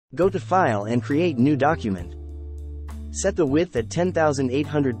Go to File and Create New Document. Set the width at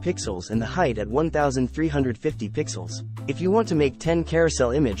 10,800 pixels and the height at 1,350 pixels. If you want to make 10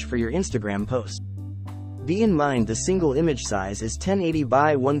 carousel image for your Instagram post, be in mind the single image size is 1080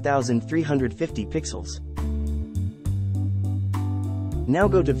 by 1,350 pixels. Now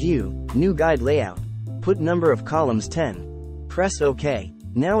go to View, New Guide Layout. Put number of columns 10. Press OK.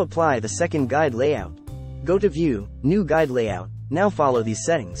 Now apply the second guide layout. Go to View, New Guide Layout. Now follow these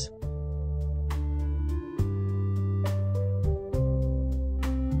settings.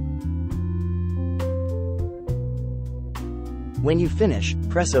 When you finish,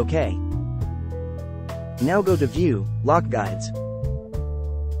 press OK. Now go to View, Lock Guides.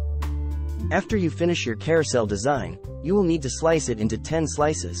 After you finish your carousel design, you will need to slice it into 10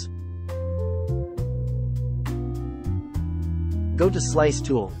 slices. Go to Slice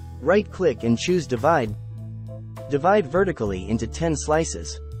Tool. Right-click and choose Divide. Divide vertically into 10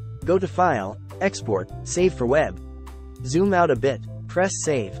 slices. Go to File, Export, Save for Web. Zoom out a bit. Press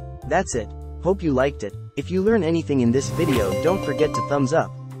Save. That's it. Hope you liked it. If you learn anything in this video, don't forget to thumbs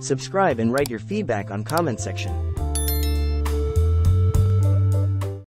up, subscribe and write your feedback on comment section.